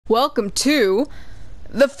Welcome to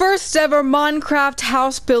the first ever Minecraft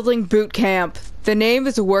house building boot camp. The name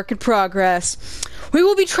is a work in progress. We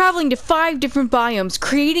will be traveling to 5 different biomes,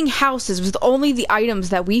 creating houses with only the items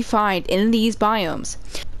that we find in these biomes.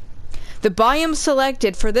 The biomes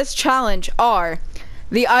selected for this challenge are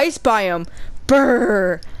the ice biome,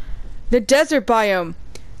 brrr, the desert biome,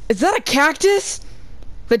 is that a cactus?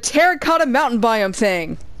 The terracotta mountain biome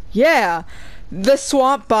thing, yeah, the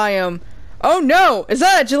swamp biome, oh no, is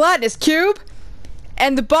that a gelatinous cube?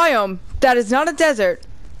 And the biome that is not a desert,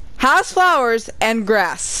 has flowers and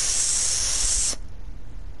grass.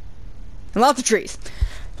 And lots of trees.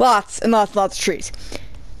 Lots and lots of trees.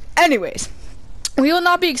 Anyways, we will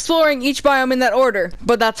not be exploring each biome in that order,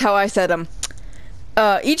 but that's how I said them.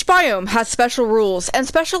 Each biome has special rules and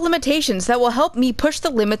special limitations that will help me push the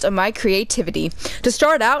limits of my creativity. To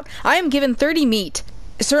start out, I am given 30 meat.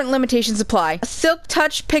 Certain limitations apply. A silk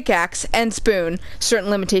touch pickaxe and spoon.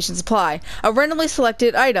 Certain limitations apply. A randomly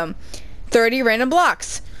selected item. 30 random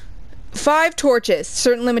blocks. 5 torches.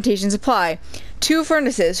 Certain limitations apply. 2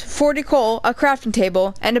 furnaces, 40 coal, a crafting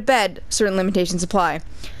table, and a bed. Certain limitations apply.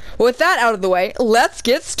 With that out of the way, let's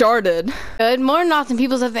get started. Good morning, awesome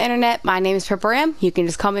peoples of the internet. My name is Purple Ram. You can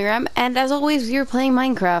just call me Ram. And as always, we are playing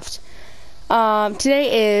Minecraft.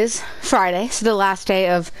 Today is Friday, so the last day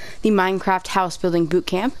of the Minecraft house building boot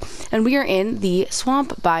camp, and we are in the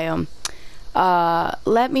swamp biome.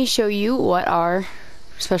 Let me show you what our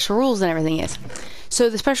special rules and everything is. So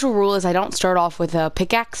the special rule is I don't start off with a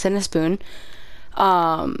pickaxe and a spoon.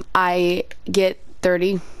 I get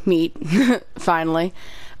 30 meat, finally.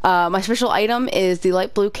 My special item is the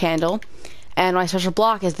light blue candle, and my special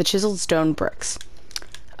block is the chiseled stone bricks.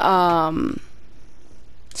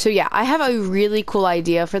 So yeah, I have a really cool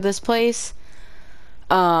idea for this place.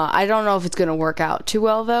 I don't know if it's gonna work out too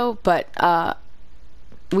well though, but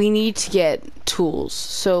we need to get tools,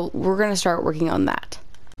 so we're gonna start working on that.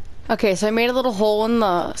 Okay, so I made a little hole in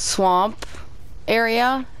the swamp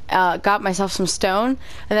area, got myself some stone,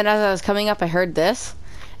 and then as I was coming up I heard this,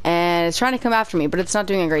 and it's trying to come after me, but it's not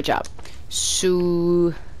doing a great job.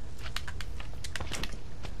 So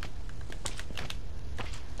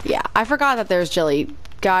yeah, I forgot that there's jelly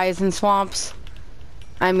guys in swamps.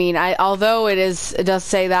 I mean, although it does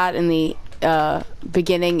say that in the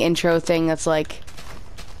beginning intro thing that's like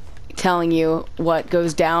telling you what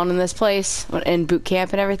goes down in this place in boot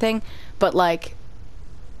camp and everything, but like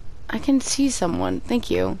I can see someone.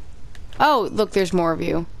 Thank you. Oh, look, there's more of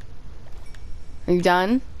you. Are you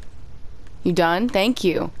done? You done? Thank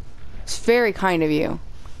you. It's very kind of you.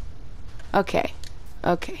 Okay.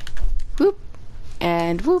 Whoop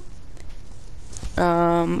and whoop.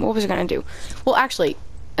 What was I gonna do? Well, actually,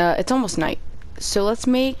 it's almost night, so let's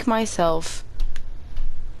make myself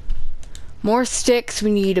more sticks.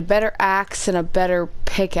 We need a better axe and a better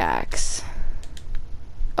pickaxe.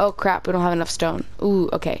 Oh crap, we don't have enough stone. Ooh,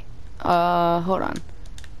 okay. Hold on.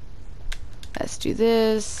 Let's do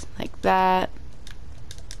this, like that,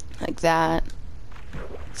 like that.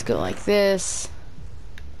 Let's go like this.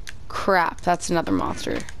 Crap, that's another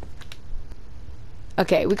monster.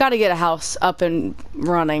 Okay, we gotta get a house up and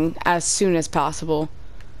running as soon as possible.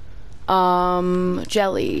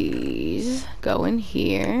 Jellies go in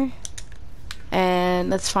here. And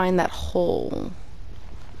let's find that hole.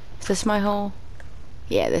 Is this my hole?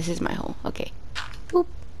 Yeah, this is my hole. Okay. Boop.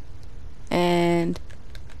 And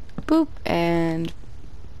boop and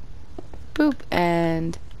boop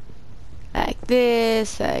and like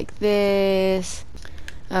this, like this.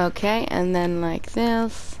 Okay, and then like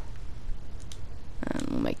this. And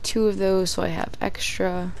we'll make 2 of those so I have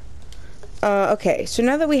extra. Okay, so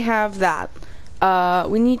now that we have that,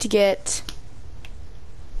 we need to get...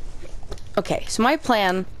 Okay, so my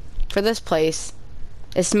plan for this place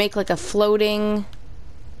is to make like a floating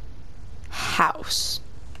house.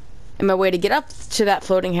 And my way to get up to that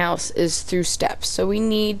floating house is through steps. So we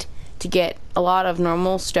need to get a lot of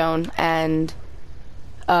normal stone and,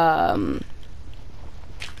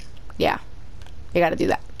 yeah, I gotta do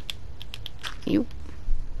that. You.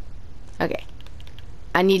 Okay.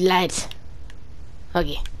 I need light.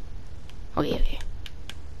 Okay.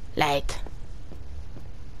 Light.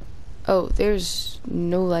 Oh, there's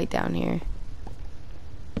no light down here.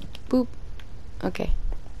 Boop. Okay.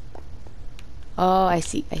 Oh, I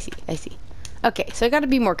see. Okay, so I gotta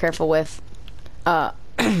be more careful with, where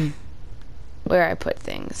I put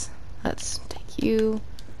things. Let's take you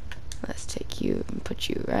and put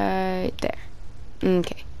you right there.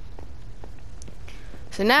 Okay.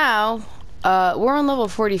 So now, we're on level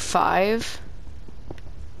 45,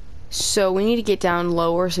 so we need to get down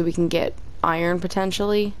lower so we can get iron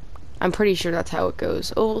potentially. I'm pretty sure that's how it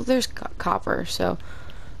goes. Oh, there's copper, so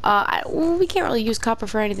Well, we can't really use copper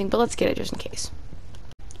for anything, but let's get it just in case.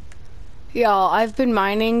 Y'all, I've been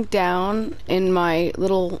mining down in my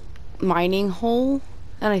little mining hole,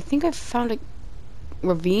 and I think I found a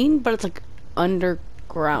ravine, but it's like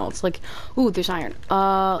underground. It's like, ooh, there's iron.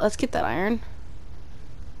 Let's get that iron.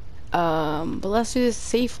 But let's do this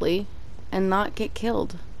safely and not get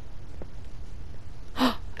killed.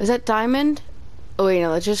 Is that diamond? Oh wait, no,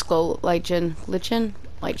 let's just go lichen,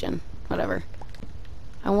 whatever.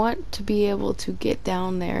 I want to be able to get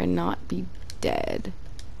down there and not be dead.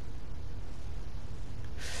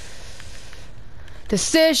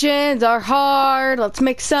 Decisions are hard. Let's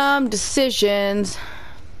make some decisions.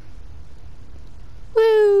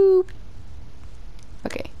 Woo!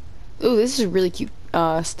 Okay. Ooh, this is really cute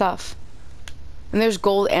stuff. And there's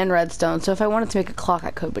gold and redstone, so if I wanted to make a clock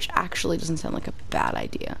I could, which actually doesn't sound like a bad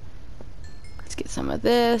idea. Let's get some of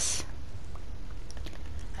this.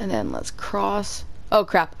 And then let's cross. Oh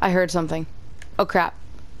crap, I heard something. Oh crap.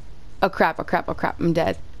 Oh crap, oh crap, oh crap, I'm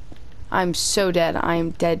dead. I'm so dead. I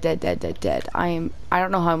am dead. I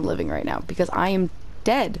don't know how I'm living right now because I am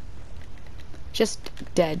dead. Just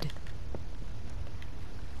dead.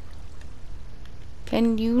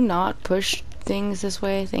 Can you not push things this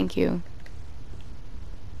way? Thank you.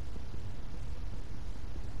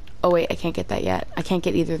 Oh wait, I can't get that yet. I can't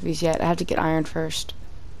get either of these yet. I have to get iron first.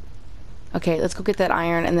 Okay, let's go get that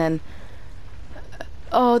iron and then...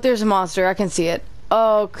 Oh, there's a monster. I can see it.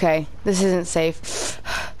 Okay, this isn't safe.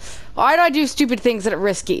 Why do I do stupid things that are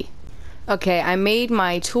risky? Okay, I made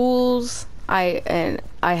my tools. I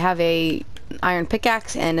have a iron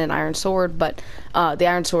pickaxe and an iron sword, but the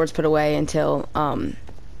iron sword's put away until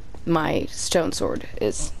my stone sword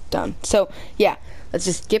is done. So yeah, let's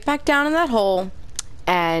just get back down in that hole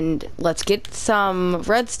and let's get some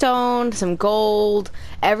redstone, some gold.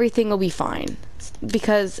 Everything will be fine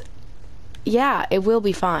because yeah, it will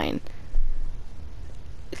be fine.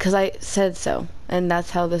 Because I said so, and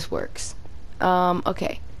that's how this works.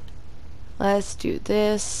 Okay. Let's do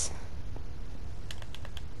this.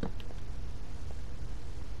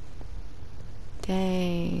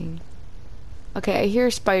 Dang. Okay, I hear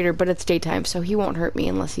a spider, but it's daytime, so he won't hurt me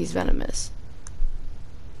unless he's venomous.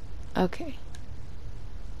 Okay.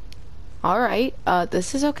 Alright,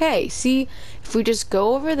 this is okay. See, if we just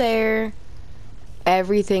go over there,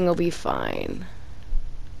 everything will be fine.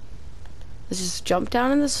 Let's just jump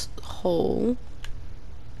down in this hole.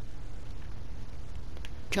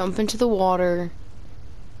 Jump into the water.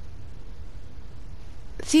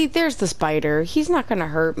 See, there's the spider. He's not gonna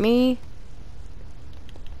hurt me.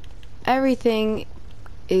 Everything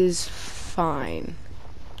is fine.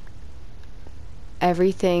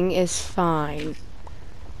 Everything is fine.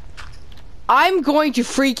 I'm going to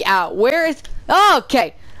freak out. Where is... Oh,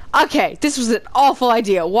 okay. Okay, this was an awful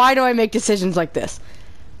idea. Why do I make decisions like this?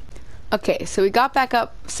 Okay, so we got back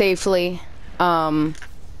up safely. Let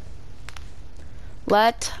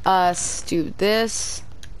us do this.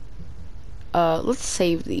 Let's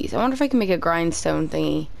save these. I wonder if I can make a grindstone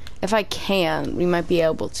thingy. If I can, we might be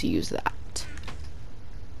able to use that.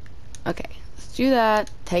 Okay, let's do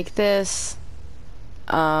that. Take this.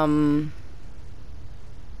 Let's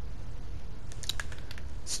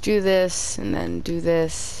do this, and then do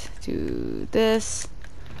this. Do this.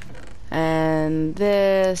 And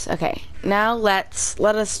this. Okay, now let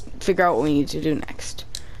us figure out what we need to do next.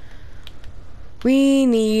 We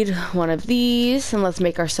need one of these, and let's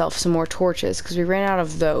make ourselves some more torches because we ran out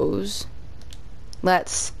of those.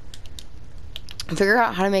 Let's figure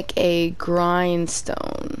out how to make a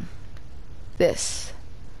grindstone. This.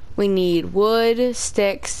 We need wood,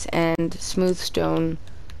 sticks, and smooth stone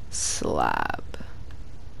slab.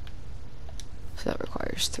 So that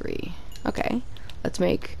requires 3. Okay, let's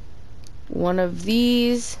make one of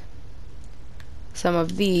these, some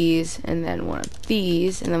of these, and then one of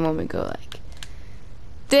these, and then when we go like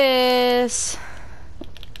this.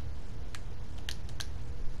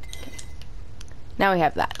 Okay. Now we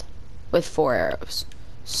have that with 4 arrows.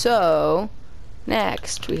 So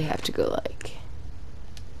next we have to go like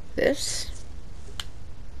this.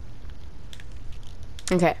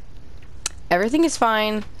 Okay, everything is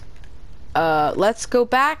fine. Let's go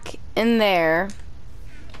back in there.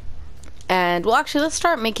 And well, actually, let's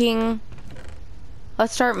start making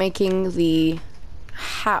the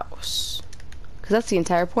house, because that's the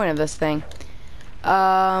entire point of this thing.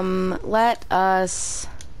 Let us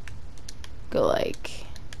go like,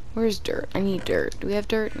 where's dirt? I need dirt. Do we have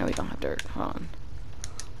dirt? No, we don't have dirt. Hold on.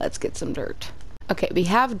 Let's get some dirt. Okay, we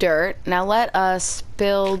have dirt. Now let us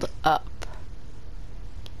build up.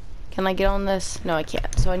 Can I get on this? No, I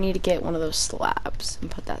can't. So I need to get one of those slabs and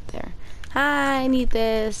put that there. Hi, I need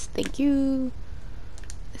this. Thank you.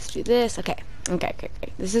 to do this. Okay.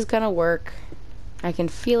 This is gonna work. I can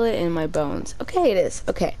feel it in my bones. Okay, it is.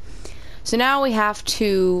 Okay. So now we have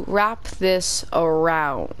to wrap this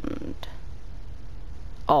around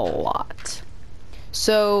a lot.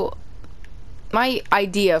 So my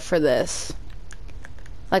idea for this,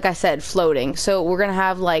 like I said, floating. So we're gonna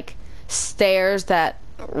have like stairs that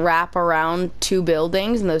wrap around 2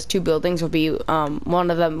 buildings, and those 2 buildings will be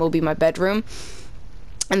one of them will be my bedroom,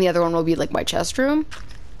 and the other one will be like my chest room.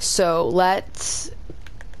 So let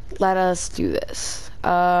us do this.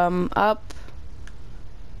 Up,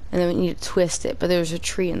 and then we need to twist it, but there's a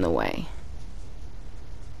tree in the way.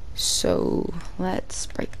 So let's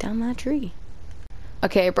break down that tree.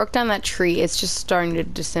 Okay, I broke down that tree. It's just starting to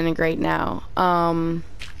disintegrate now.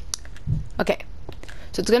 Okay,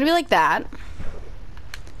 so it's gonna be like that,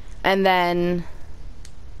 and then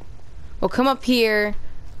we'll come up here,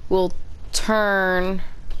 we'll turn,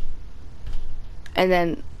 and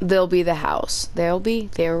then there'll be the house. There will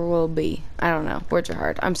be. I don't know. Words are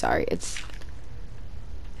hard. I'm sorry. It's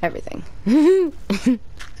everything.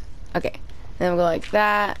 Okay. And then we'll go like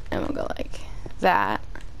that, and we'll go like that,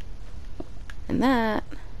 and that.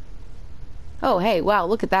 Oh, hey, wow,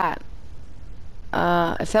 look at that.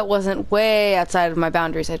 If that wasn't way outside of my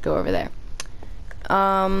boundaries, I'd go over there.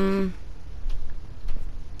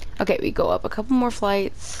 Okay, we go up a couple more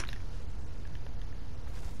flights.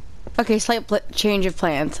 Okay, slight change of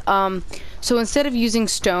plans. So instead of using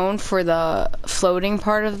stone for the floating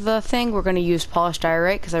part of the thing, we're going to use polished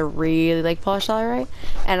diorite, because I really like polished diorite,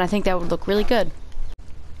 and I think that would look really good.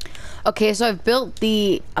 Okay, so I've built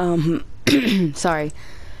the, sorry,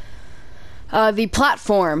 the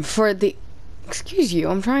platform for the, excuse you,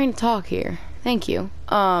 I'm trying to talk here. Thank you.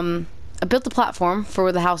 I built the platform for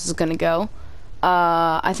where the house is going to go.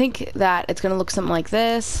 I think that it's going to look something like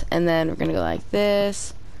this, and then we're going to go like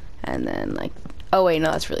this, and then like, oh wait,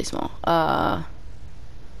 no, that's really small.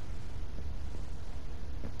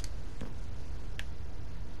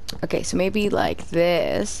 Okay, so maybe like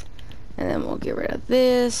this, and then we'll get rid of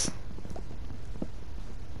this.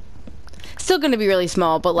 Still gonna be really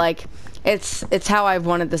small, but like, it's how I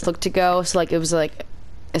wanted this look to go. So like, it was like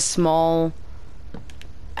a small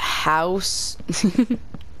house.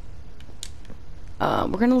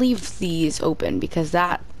 We're gonna leave these open because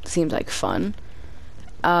that seems like fun.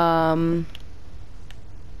 Man,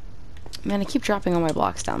 I keep dropping all my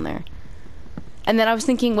blocks down there. And then I was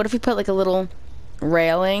thinking, what if we put like a little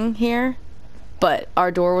railing here, but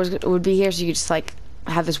our door would be here, so you could just like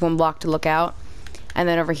have this one block to look out, and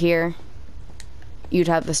then over here you'd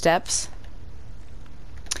have the steps.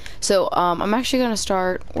 So I'm actually gonna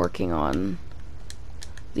start working on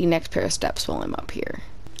the next pair of steps while I'm up here.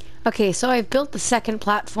 Okay, so I've built the second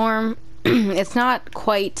platform. It's not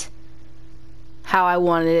quite how I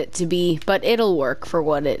wanted it to be, but it'll work for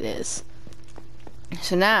what it is.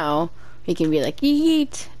 So now we can be like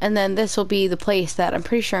yeet, and then this will be the place that I'm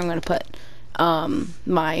pretty sure I'm going to put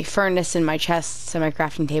my furnace and my chests and my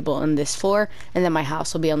crafting table on this floor, and then my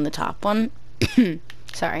house will be on the top one.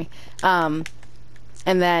 Sorry. And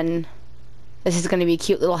then this is going to be a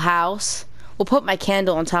cute little house. We'll put my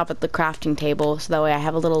candle on top of the crafting table, so that way I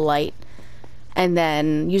have a little light. And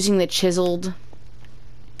then using the chiseled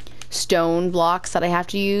stone blocks that I have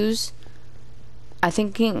to use, I'm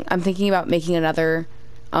thinking about making another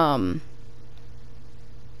oh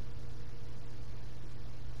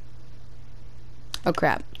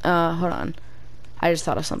crap, hold on, I just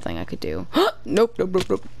thought of something I could do. Nope.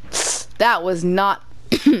 That was not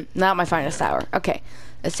not my finest hour. Okay,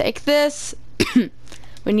 let's take this.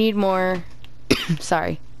 We need more.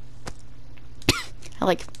 Sorry, I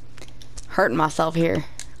like hurting myself here.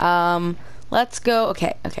 Let's go.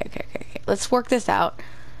 Okay. Let's work this out.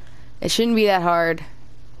 It shouldn't be that hard.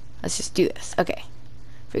 Let's just do this. Okay.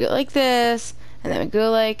 If we go like this, and then we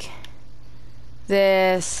go like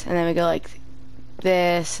this, and then we go like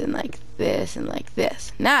this, and like this, and like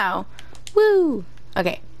this. Now, woo!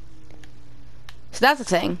 Okay. So that's the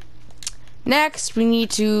thing. Next, we need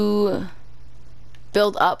to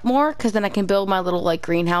build up more, because then I can build my little like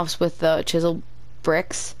greenhouse with the chiseled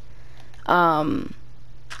bricks.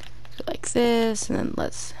 Like this, and then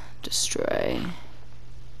let's destroy.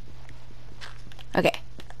 Okay,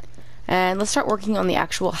 and let's start working on the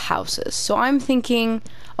actual houses. So I'm thinking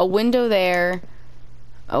a window there,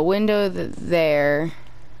 a window there.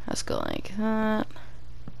 Let's go like that.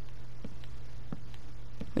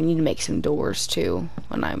 We need to make some doors too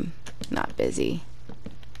when I'm not busy.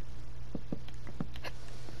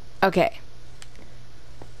 Okay,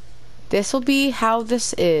 this will be how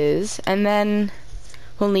this is, and then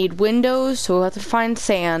we'll need windows, so we'll have to find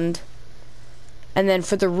sand. And then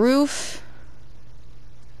for the roof,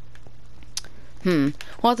 We'll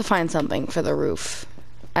have to find something for the roof.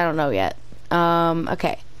 I don't know yet.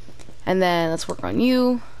 Okay. And then let's work on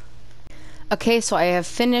you. Okay, so I have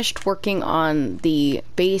finished working on the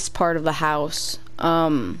base part of the house,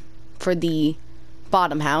 for the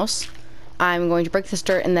bottom house. I'm going to break this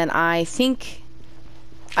dirt, and then I think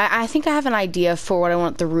I have an idea for what I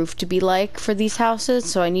want the roof to be like for these houses,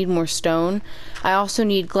 so I need more stone. I also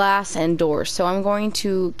need glass and doors, so I'm going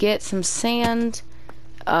to get some sand,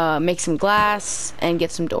 make some glass, and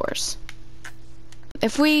get some doors.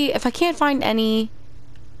 If I can't find any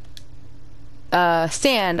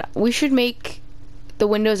sand, we should make the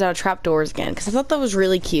windows out of trapdoors again, because I thought that was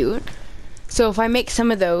really cute. So if I make some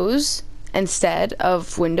of those instead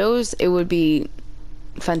of windows, it would be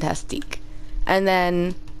fantastic. And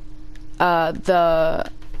then the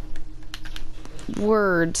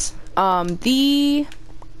words, the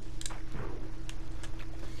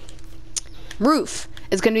roof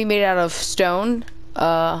is going to be made out of stone,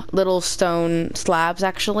 little stone slabs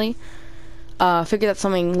actually. Figure that's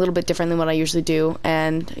something a little bit different than what I usually do,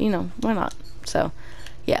 and you know, why not? So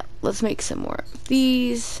yeah, let's make some more of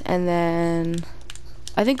these, and then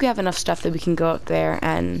I think we have enough stuff that we can go up there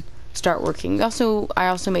and start working. I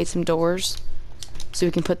also made some doors, so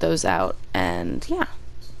we can put those out, and yeah,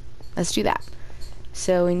 let's do that.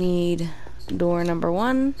 So we need door number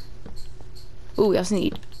 1. Ooh, we also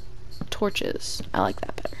need torches. I like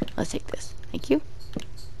that better. Let's take this. Thank you.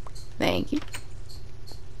 Thank you.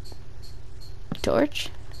 Torch.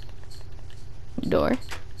 Door.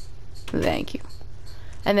 Thank you.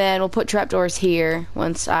 And then we'll put trapdoors here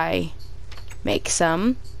once I make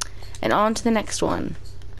some. And on to the next one.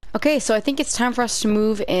 Okay, so I think it's time for us to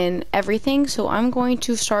move in everything. So I'm going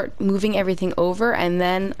to start moving everything over, and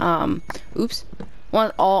then, once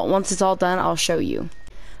it's all done, I'll show you.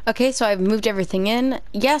 Okay, so I've moved everything in.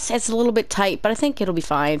 Yes, it's a little bit tight, but I think it'll be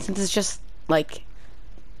fine since it's just like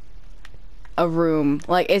a room.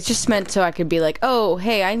 Like, it's just meant so I could be like, oh,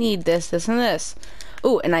 hey, I need this, this, and this.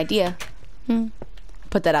 Ooh, an idea.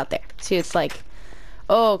 Put that out there. See, it's like,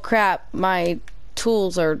 oh crap, my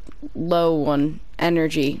tools are low on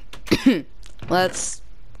energy. Let's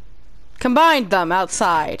combine them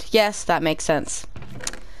outside. Yes, that makes sense.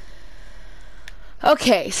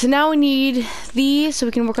 Okay, so now we need these so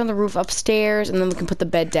we can work on the roof upstairs, and then we can put the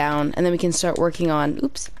bed down, and then we can start working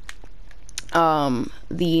on,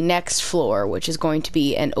 the next floor, which is going to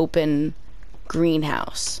be an open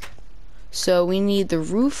greenhouse. So we need the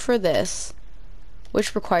roof for this,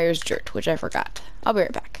 which requires dirt, which I forgot. I'll be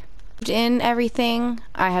right back. In everything,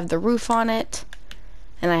 I have the roof on it,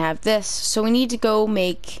 and I have this. So we need to go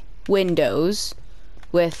make windows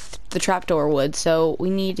with the trapdoor wood. So we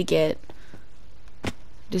need to get...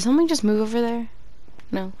 Did something just move over there?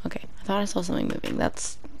 No? Okay. I thought I saw something moving.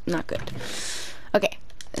 That's not good. Okay.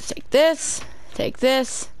 Let's take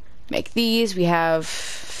this, make these. We have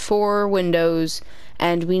 4 windows,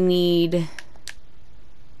 and we need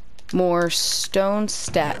more stone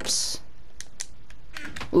steps.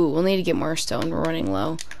 Ooh, we'll need to get more stone. We're running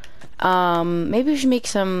low. Maybe we should make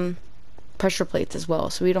some pressure plates as well,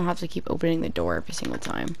 so we don't have to keep opening the door every single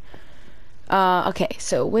time. Okay,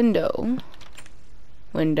 so window.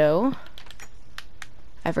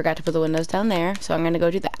 I forgot to put the windows down there, so I'm gonna go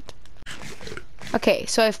do that. Okay,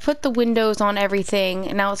 so I've put the windows on everything,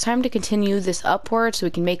 and now it's time to continue this upward so we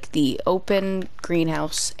can make the open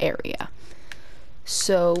greenhouse area.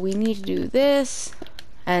 So we need to do this,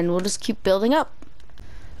 and we'll just keep building up.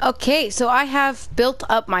 Okay, so I have built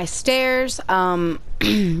up my stairs.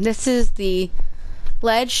 This is the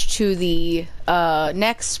ledge to the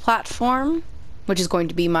next platform, which is going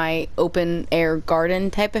to be my open air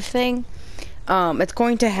garden type of thing. It's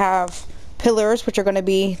going to have pillars, which are going to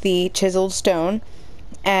be the chiseled stone,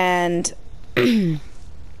 and I'm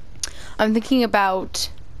thinking about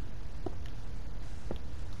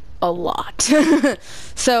a lot.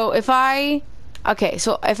 So if I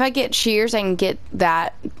get shears, I can get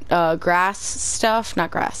that grass stuff, not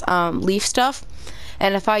grass, leaf stuff,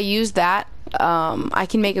 and if I use that, I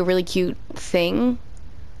can make a really cute thing.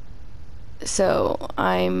 So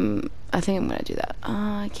I think I'm gonna do that.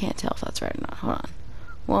 I can't tell if that's right or not. Hold on.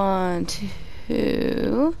 1,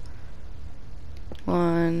 2.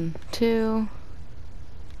 1, 2.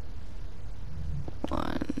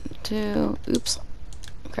 1, 2. Oops.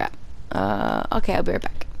 Crap. Okay, I'll be right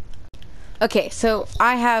back. Okay, so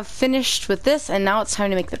I have finished with this, and now it's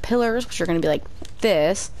time to make the pillars, which are going to be like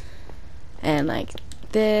this, and like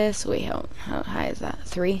this. Wait, how high is that?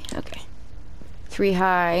 3? Okay. 3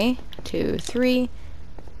 high, 2, 3.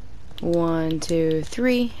 1, 2,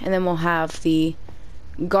 3. And then we'll have the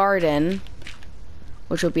garden,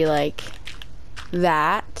 which will be like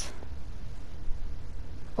that.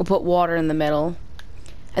 We'll put water in the middle.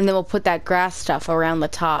 And then we'll put that grass stuff around the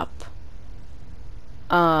top.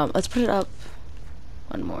 Let's put it up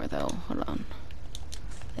one more though. Hold on.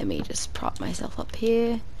 Let me just prop myself up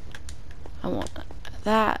here. I want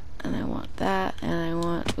that, and I want that, and I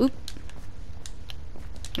want... Oop.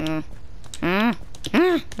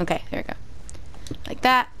 Okay, there we go. Like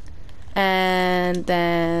that. And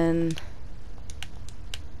then...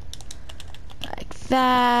 like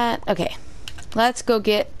that. Okay. Let's go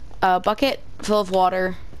get a bucket full of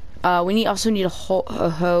water. We also need a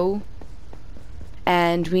hoe.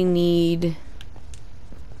 And we need...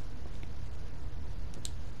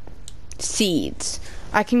 seeds.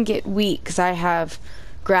 I can get wheat because I have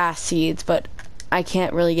grass seeds, but I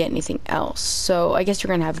can't really get anything else. So I guess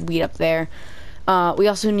we're gonna have wheat up there. We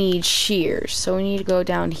also need shears, so we need to go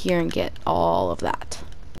down here and get all of that.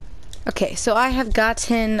 Okay, so I have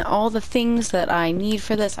gotten all the things that I need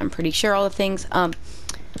for this. I'm pretty sure all the things.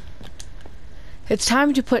 It's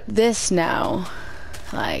time to put this now,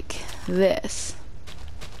 like this.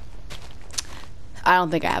 I don't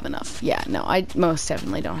think I have enough. Yeah, no, I most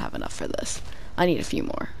definitely don't have enough for this. I need a few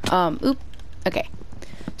more. Okay.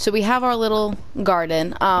 So we have our little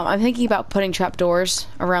garden. I'm thinking about putting trapdoors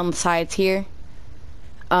around the sides here.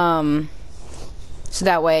 So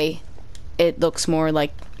that way it looks more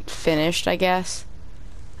like finished, I guess.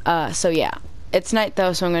 So yeah. It's night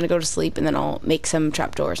though, so I'm gonna go to sleep and then I'll make some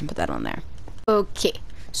trapdoors and put that on there. Okay.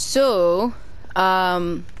 So,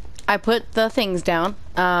 I put the things down.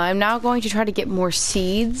 I'm now going to try to get more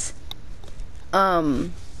seeds.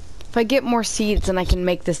 If I get more seeds, then I can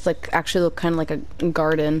make this like actually look kind of like a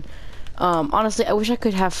garden. Honestly, I wish I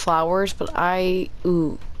could have flowers, but I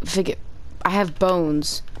have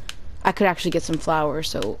bones. I could actually get some flowers,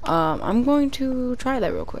 so I'm going to try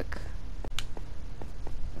that real quick.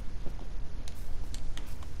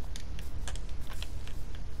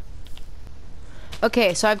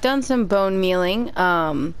 Okay, so I've done some bone mealing.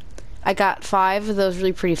 I got 5 of those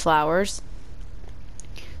really pretty flowers.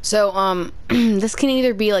 So, this can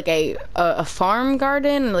either be like a farm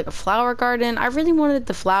garden or like a flower garden. I really wanted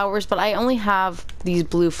the flowers, but I only have these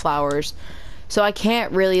blue flowers. So I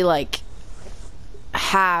can't really like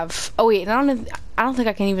have... Oh wait, I don't think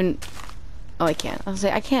I can even... Oh, I can't. I'll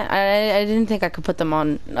say I can't. I didn't think I could put them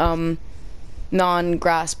on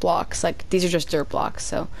non-grass blocks. Like, these are just dirt blocks,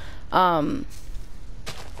 so...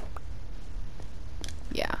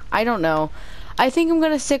 Yeah, I don't know. I think I'm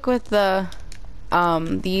gonna stick with the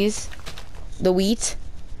wheat,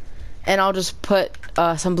 and I'll just put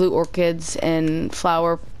some blue orchids in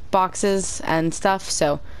flower boxes and stuff.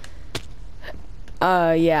 So,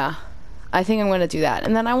 yeah, I think I'm gonna do that.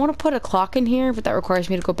 And then I want to put a clock in here, but that requires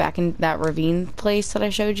me to go back in that ravine place that I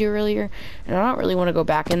showed you earlier, and I don't really want to go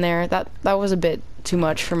back in there. That was a bit too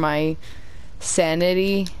much for my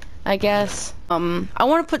sanity, I guess. I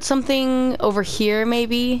want to put something over here,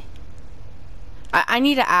 maybe. I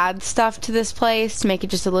need to add stuff to this place to make it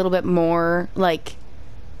just a little bit more, like,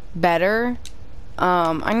 better.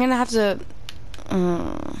 I'm gonna have to...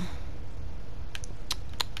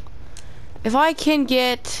 if I can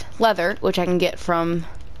get leather, which I can get from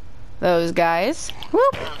those guys.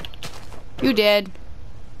 Whoop! You did.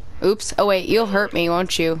 Oops. Oh, wait, you'll hurt me,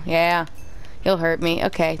 won't you? Yeah, you'll hurt me.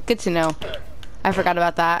 Okay, good to know. I forgot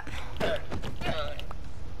about that.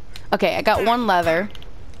 Okay, I got 1 leather.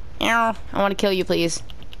 Ow, I want to kill you, please.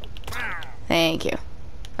 Thank you.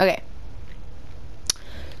 Okay.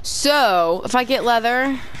 So, if I get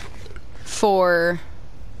leather for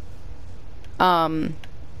a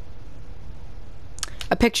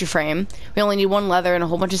picture frame, we only need 1 leather and a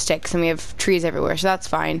whole bunch of sticks, and we have trees everywhere, so that's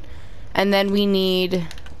fine. And then we need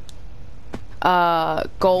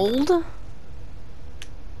gold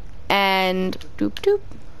and doop.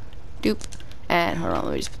 And hold on,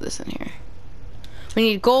 let me just put this in here. We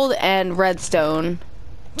need gold and redstone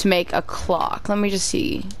to make a clock. Let me just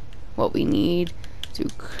see what we need to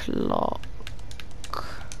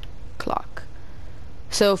clock.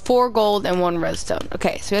 So 4 gold and 1 redstone.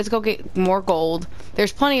 Okay, so let's go get more gold.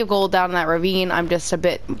 There's plenty of gold down in that ravine. I'm just a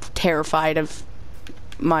bit terrified of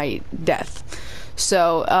my death.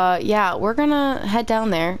 So, yeah, we're gonna head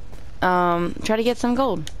down there, try to get some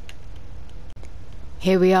gold.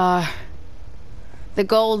 Here we are. The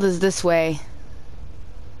gold is this way.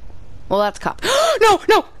 Well, that's cop.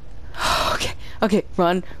 No! Okay,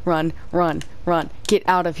 run. Get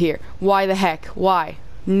out of here. Why the heck? Why?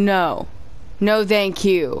 No, thank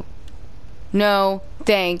you. No,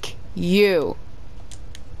 thank you.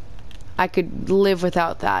 I could live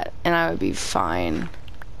without that, and I would be fine.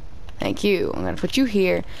 Thank you. I'm gonna put you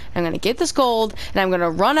here. I'm gonna get this gold, and I'm gonna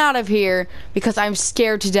run out of here because I'm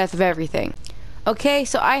scared to death of everything. Okay,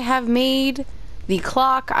 so I have made the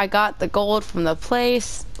clock. I got the gold from the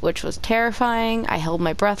place, which was terrifying. I held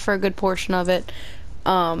my breath for a good portion of it.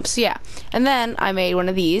 So yeah. And then I made one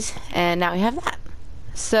of these, and now we have that.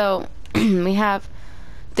 So we have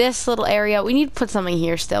this little area. We need to put something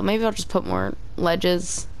here still. Maybe I'll just put more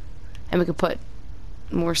ledges, and we could put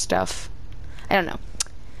more stuff. I don't know.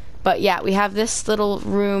 But yeah, we have this little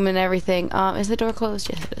room and everything. Is the door closed?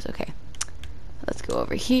 Yes, it is. Okay. Let's go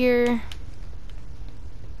over here.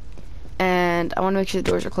 And I want to make sure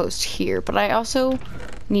the doors are closed here. But I also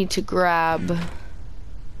need to grab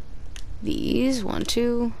these. 1,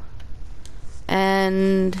 2.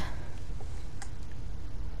 And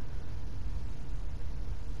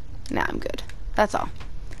now I'm good. That's all.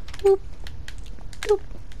 Boop. Doop.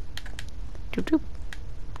 Doop, doop.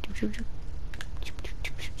 Doop, doop, doop.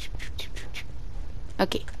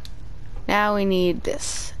 Okay. Now we need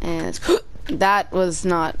this. And it's that was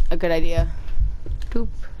not a good idea. Doop.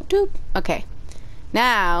 Doop. Okay.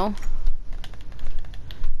 Now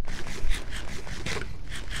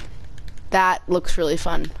that looks really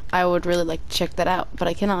fun. I would really like to check that out, but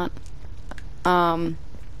I cannot. I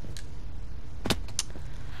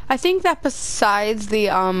think that besides the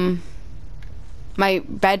my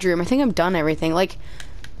bedroom, I think I've done everything. Like,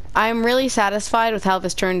 I'm really satisfied with how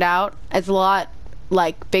this turned out. It's a lot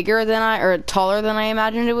like bigger than or taller than I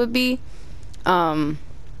imagined it would be.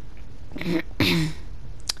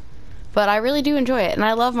 But I really do enjoy it, and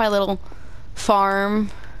I love my little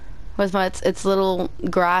farm with its little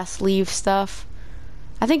grass leaf stuff.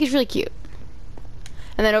 I think it's really cute.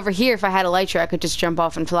 And then over here, if I had a lighter, I could just jump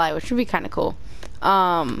off and fly, which would be kind of cool.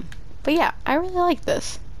 But yeah, I really like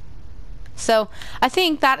this. So I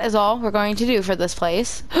think that is all we're going to do for this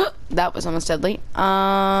place. That was almost deadly.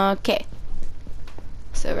 Okay.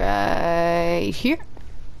 So right here,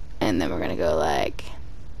 and then we're gonna go like.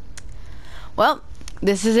 Well,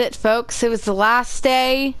 this is it, folks. It was the last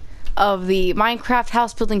day of the Minecraft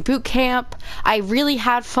house building boot camp. I really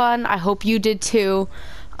had fun. I hope you did too.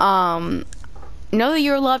 Know that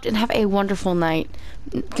you're loved and have a wonderful night.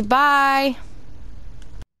 Goodbye.